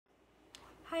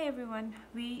Hi everyone,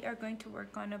 we are going to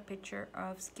work on a picture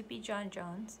of Skippy Jon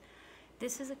Jon's.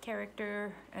 This is a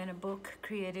character and a book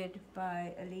created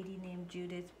by a lady named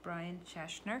Judith Bryan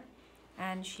Schachner,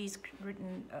 and she's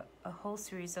written a whole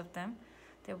series of them.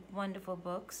 They're wonderful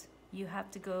books. You have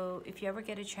to go, if you ever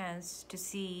get a chance to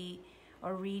see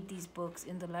or read these books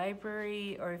in the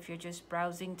library, or if you're just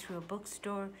browsing through a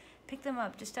bookstore, pick them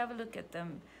up, just have a look at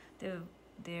them.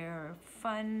 They're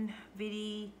fun,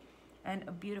 witty, and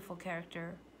a beautiful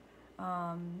character.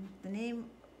 The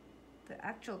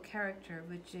actual character,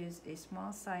 which is a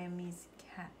small Siamese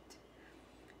cat,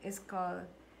 is called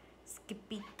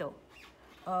Skippito.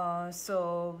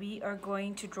 So we are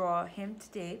going to draw him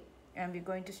today, and we're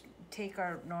going to take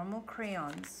our normal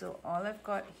crayons. So all I've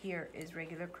got here is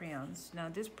regular crayons. Now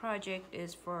this project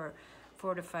is for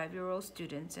 4 to 5-year-old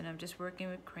students, and I'm just working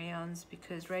with crayons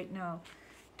because right now,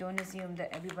 don't assume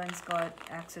that everyone's got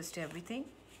access to everything.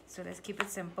 So let's keep it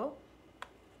simple.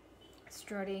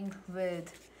 Starting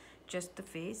with just the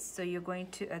face. So you're going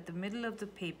to, at the middle of the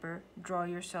paper, draw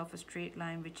yourself a straight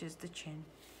line, which is the chin.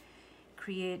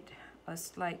 Create a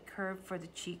slight curve for the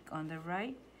cheek on the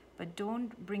right, but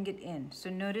don't bring it in. So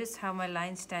notice how my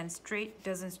line stands straight,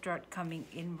 doesn't start coming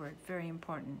inward. Very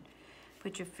important.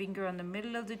 Put your finger on the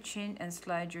middle of the chin and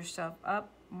slide yourself up.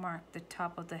 Mark the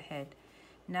top of the head.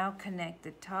 Now connect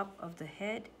the top of the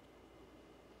head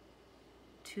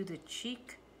to the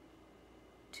cheek,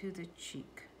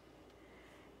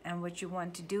 and what you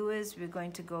want to do is we're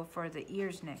going to go for the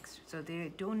ears next. So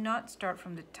they do not start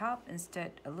from the top,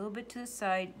 instead a little bit to the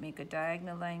side, make a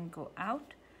diagonal line, go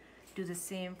out. Do the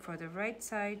same for the right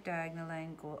side, diagonal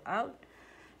line, go out.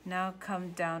 Now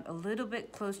come down a little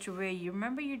bit close to where you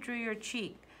remember you drew your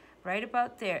cheek, right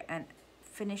about there, and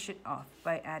finish it off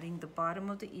by adding the bottom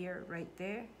of the ear right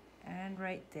there and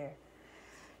right there.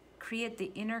 Create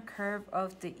the inner curve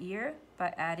of the ear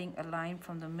by adding a line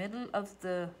from the middle of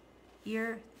the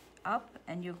ear up,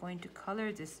 and you're going to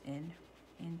color this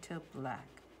into black.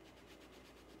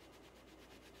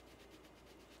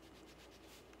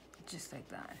 Just like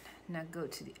that. Now go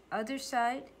to the other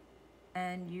side,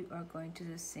 and you are going to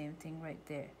do the same thing right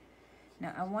there.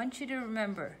 Now I want you to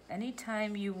remember,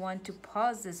 anytime you want to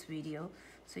pause this video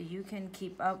so you can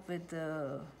keep up with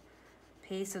the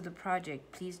pace of the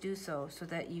project, please do so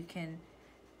that you can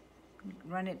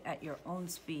run it at your own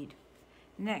speed.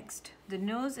 Next, the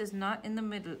nose is not in the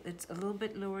middle, it's a little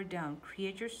bit lower down.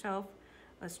 Create yourself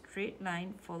a straight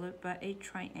line followed by a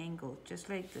triangle, just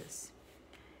like this.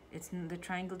 The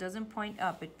triangle doesn't point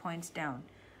up, it points down.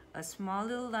 A small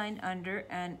little line under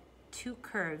and 2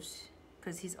 curves,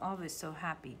 because he's always so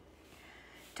happy.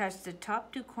 Touch the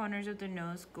top 2 corners of the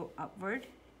nose, go upward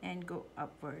and go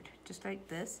upward, just like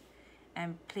this.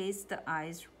 And place the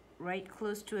eyes right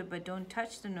close to it, but don't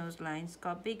touch the nose line. It's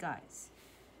got big eyes,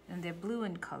 and they're blue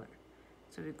in color,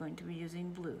 so we're going to be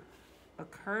using blue. A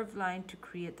curved line to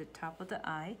create the top of the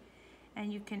eye,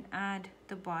 and you can add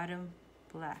the bottom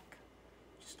black,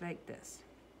 just like this.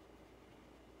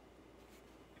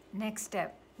 Next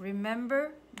step,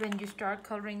 remember when you start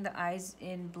coloring the eyes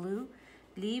in blue,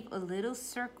 leave a little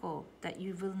circle that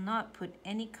you will not put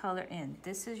any color in.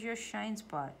 This is your shine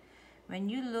spot. When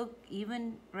you look,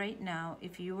 even right now,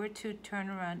 if you were to turn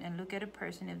around and look at a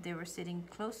person, if they were sitting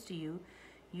close to you,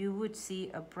 you would see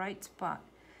a bright spot.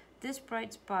 This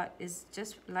bright spot is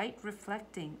just light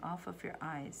reflecting off of your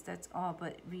eyes, that's all.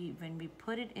 But when we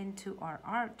put it into our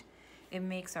art, it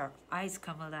makes our eyes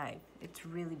come alive. It's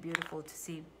really beautiful to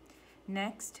see.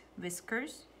 Next,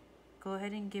 whiskers. Go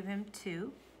ahead and give him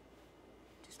 2,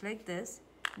 just like this.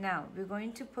 Now, we're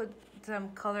going to put some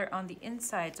color on the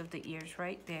insides of the ears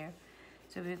right there.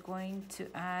 So we're going to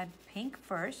add pink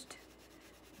first,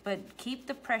 but keep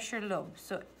the pressure low.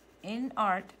 So in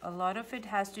art, a lot of it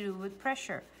has to do with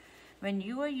pressure. When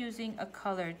you are using a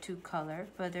color to color,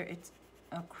 whether it's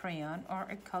a crayon or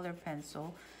a color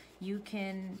pencil, you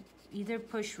can either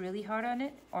push really hard on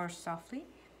it or softly.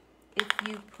 If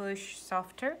you push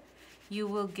softer, you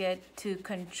will get to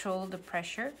control the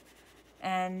pressure.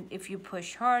 And if you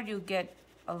push hard, you'll get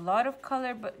a lot of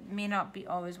color, but may not be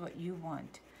always what you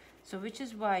want. So which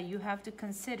is why you have to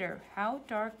consider how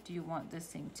dark do you want this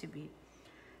thing to be.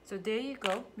 So there you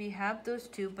go, we have those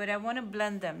 2, but I want to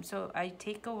blend them. So I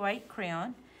take a white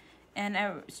crayon and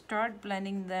I start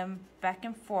blending them back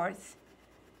and forth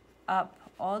up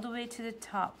all the way to the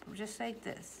top, just like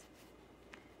this.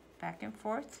 Back and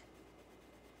forth,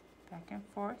 back and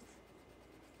forth.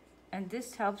 And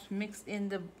this helps mix in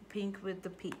the pink with the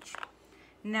peach.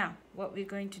 Now, what we're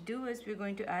going to do is we're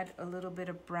going to add a little bit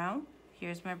of brown.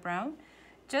 Here's my brown,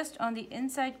 just on the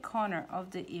inside corner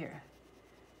of the ear,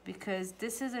 because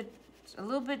this is a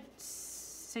little bit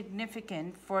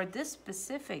significant for this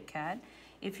specific cat.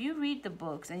 If you read the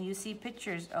books and you see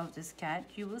pictures of this cat,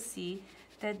 you will see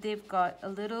that they've got a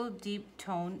little deep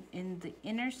tone in the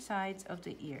inner sides of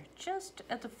the ear, just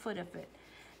at the foot of it,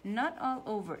 not all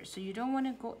over, so you don't want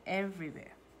to go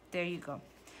everywhere. There you go.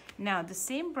 Now the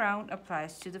same brown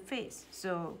applies to the face.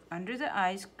 So under the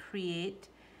eyes,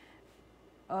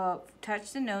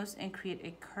 touch the nose and create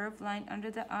a curved line under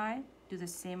the eye. Do the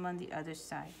same on the other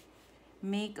side.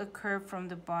 Make a curve from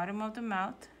the bottom of the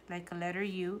mouth like a letter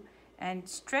U and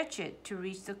stretch it to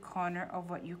reach the corner of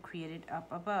what you created up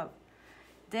above.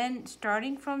 Then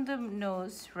starting from the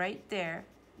nose right there,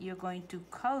 you're going to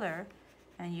color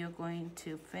and you're going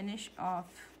to finish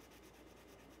off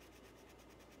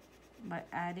by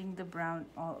adding the brown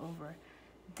all over.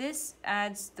 This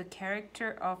adds the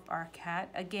character of our cat.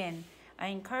 Again, I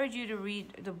encourage you to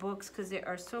read the books because they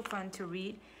are so fun to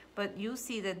read, but you'll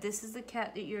see that this is the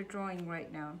cat that you're drawing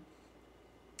right now.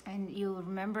 And you'll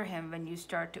remember him when you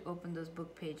start to open those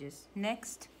book pages.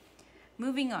 Next,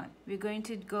 moving on, we're going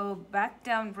to go back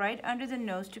down right under the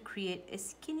nose to create a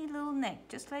skinny little neck,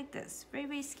 just like this. Very,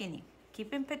 very skinny.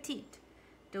 Keep him petite.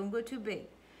 Don't go too big.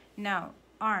 Now,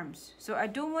 arms. So I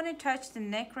don't want to touch the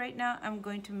neck right now. I'm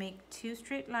going to make 2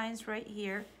 straight lines right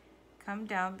here. Come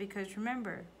down because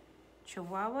remember,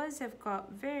 Chihuahuas have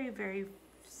got very, very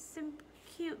simple,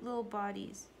 cute little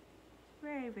bodies.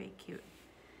 Very, very cute.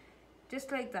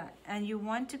 Just like that. And you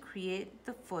want to create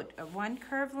the foot of one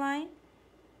curved line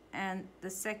and the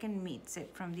second meets it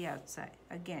from the outside.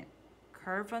 Again,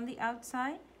 curve on the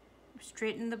outside,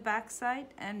 straighten the back side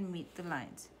and meet the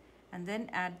lines. And then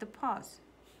add the paws.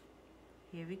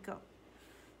 Here we go.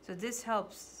 So this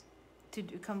helps to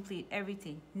complete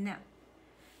everything. Now,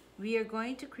 we are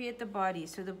going to create the body.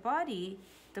 So the body,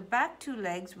 the back 2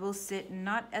 legs will sit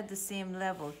not at the same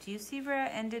level. Do you see where I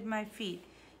ended my feet?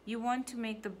 You want to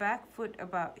make the back foot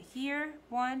about here,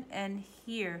 1, and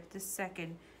here, the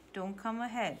second. Don't come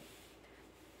ahead.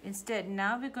 Instead,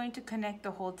 now we're going to connect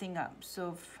the whole thing up.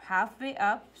 So halfway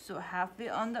up, so halfway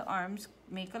on the arms,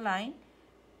 make a line,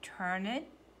 turn it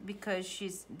because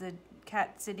she's the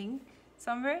cat sitting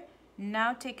somewhere.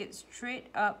 Now take it straight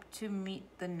up to meet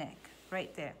the neck,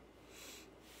 right there.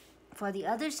 For the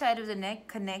other side of the neck,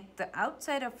 connect the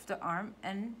outside of the arm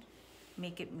and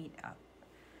make it meet up.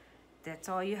 That's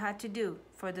all you had to do.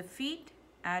 For the feet,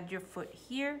 add your foot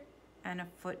here and a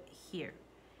foot here.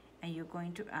 And you're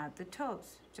going to add the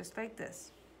toes, just like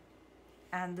this.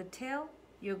 And the tail,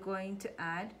 you're going to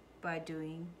add by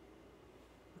doing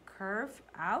a curve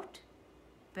out,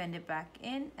 bend it back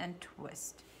in, and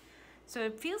twist. So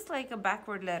it feels like a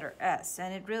backward letter S,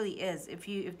 and it really is.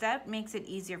 If that makes it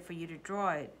easier for you to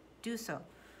draw it, do so.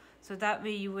 So that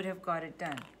way you would have got it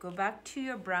done. Go back to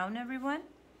your brown, everyone.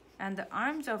 And the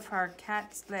arms of our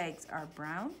cat's legs are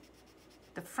brown.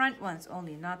 The front ones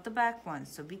only, not the back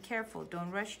ones. So be careful. Don't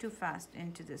rush too fast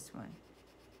into this one.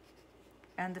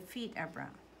 And the feet are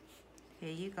brown.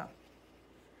 Here you go.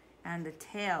 And the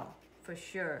tail, for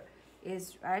sure,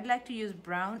 I'd like to use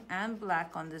brown and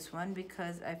black on this one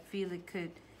because I feel it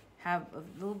could have a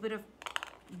little bit of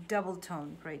double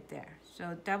tone right there.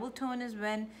 So double tone is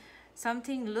when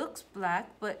something looks black,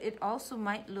 but it also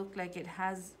might look like it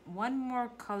has one more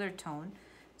color tone.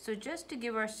 So just to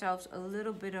give ourselves a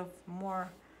little bit of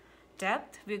more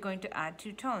depth, we're going to add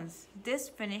 2 tones. This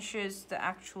finishes the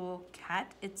actual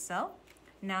cat itself.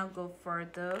 Now go for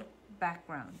the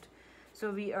background. So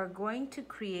we are going to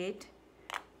create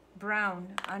brown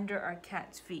under our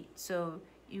cat's feet. So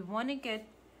you want to get,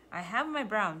 I have my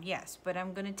brown, yes, but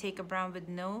I'm going to take a brown with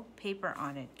no paper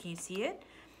on it. Can you see it?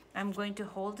 I'm going to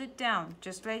hold it down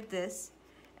just like this,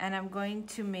 and I'm going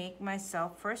to make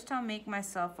myself, first I'll make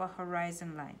myself a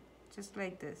horizon line, just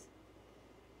like this.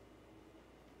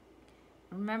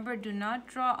 Remember, do not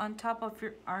draw on top of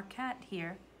our cat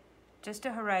here, just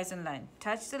a horizon line.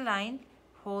 Touch the line,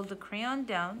 hold the crayon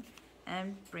down,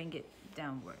 and bring it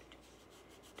downward.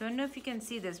 Don't know if you can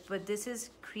see this, but this is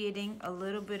creating a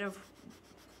little bit of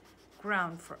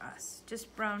ground for us,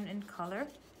 just brown in color.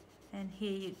 And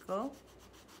here you go.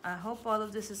 I hope all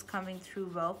of this is coming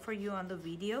through well for you on the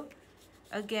video.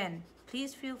 Again,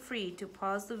 please feel free to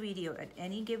pause the video at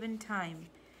any given time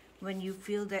when you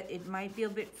feel that it might be a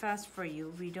bit fast for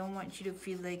you. We don't want you to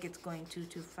feel like it's going too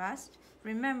fast.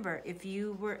 Remember, if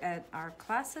you were at our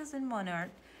classes in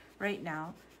Monarch right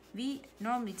now, we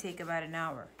normally take about an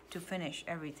hour to finish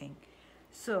everything.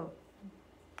 So,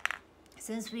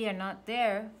 since we are not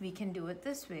there, we can do it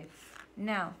this way.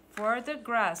 Now, for the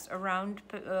grass around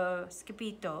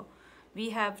Skippy Jon,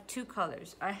 we have 2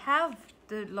 colors. I have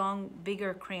the long,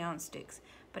 bigger crayon sticks,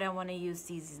 but I want to use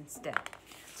these instead.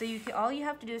 So all you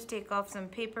have to do is take off some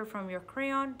paper from your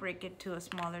crayon, break it to a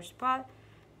smaller spot,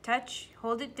 touch,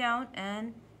 hold it down,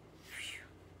 and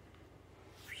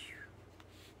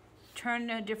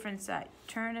turn a different side,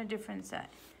 turn a different side.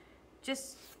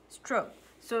 Just stroke.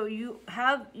 So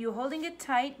you're holding it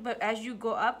tight, but as you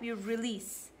go up, you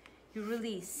release, and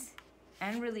release,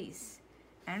 and release,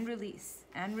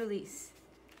 and release.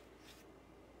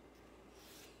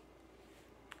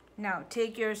 Now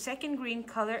take your second green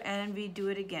color and redo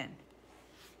it again.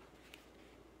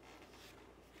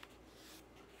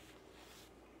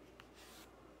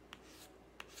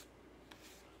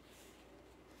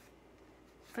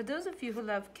 For those of you who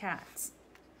love cats,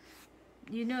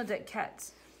 you know that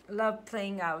cats love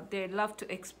playing out. They love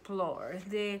to explore.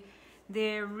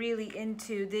 They're really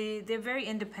into, they're very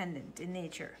independent in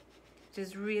nature, which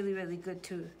is really, really good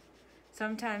too.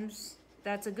 Sometimes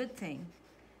that's a good thing.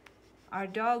 Our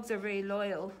dogs are very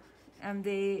loyal and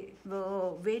they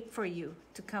will wait for you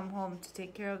to come home to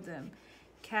take care of them.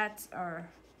 Cats are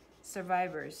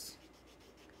survivors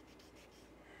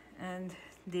and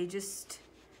they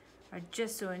are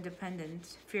just so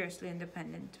independent, fiercely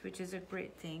independent, which is a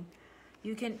great thing.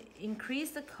 You can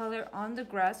increase the color on the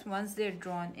grass once they're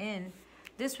drawn in.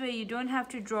 This way you don't have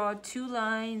to draw 2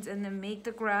 lines and then make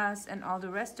the grass and all the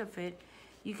rest of it.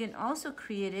 You can also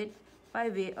create it by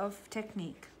way of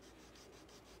technique.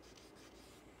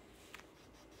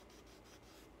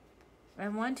 I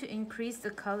want to increase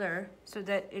the color so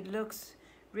that it looks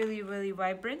really, really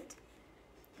vibrant.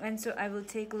 And so I will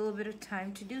take a little bit of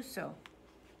time to do so.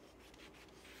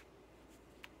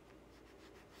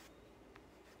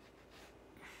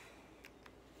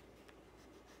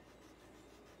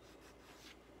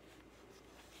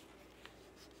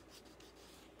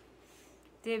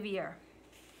 There we are.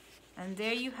 And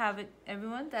there you have it,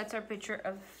 everyone. That's our picture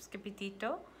of Skippy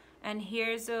Tito. And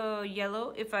here's a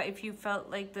yellow. If you felt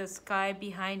like the sky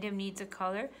behind him needs a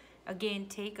color, again,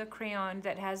 take a crayon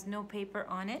that has no paper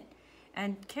on it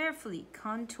and carefully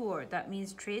contour. That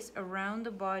means trace around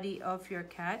the body of your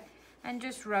cat and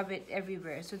just rub it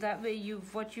everywhere. So that way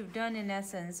what you've done in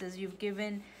essence is you've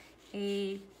given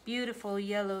a beautiful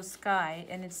yellow sky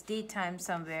and it's daytime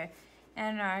somewhere.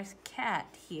 And our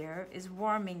cat here is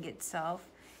warming itself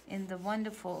in the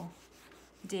wonderful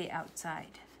day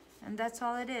outside. And that's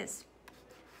all it is.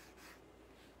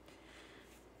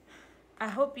 I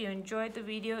hope you enjoyed the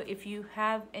video. If you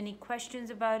have any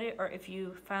questions about it or if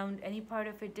you found any part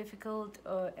of it difficult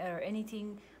or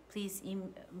anything, please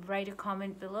write a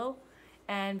comment below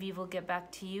and we will get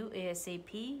back to you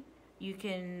ASAP. You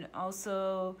can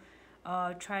also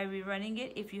try rerunning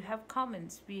it. If you have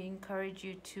comments, we encourage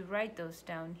you to write those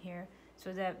down here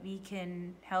so that we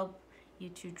can help you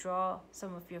to draw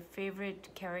some of your favorite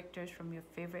characters from your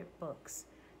favorite books.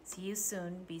 See you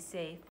soon. Be safe.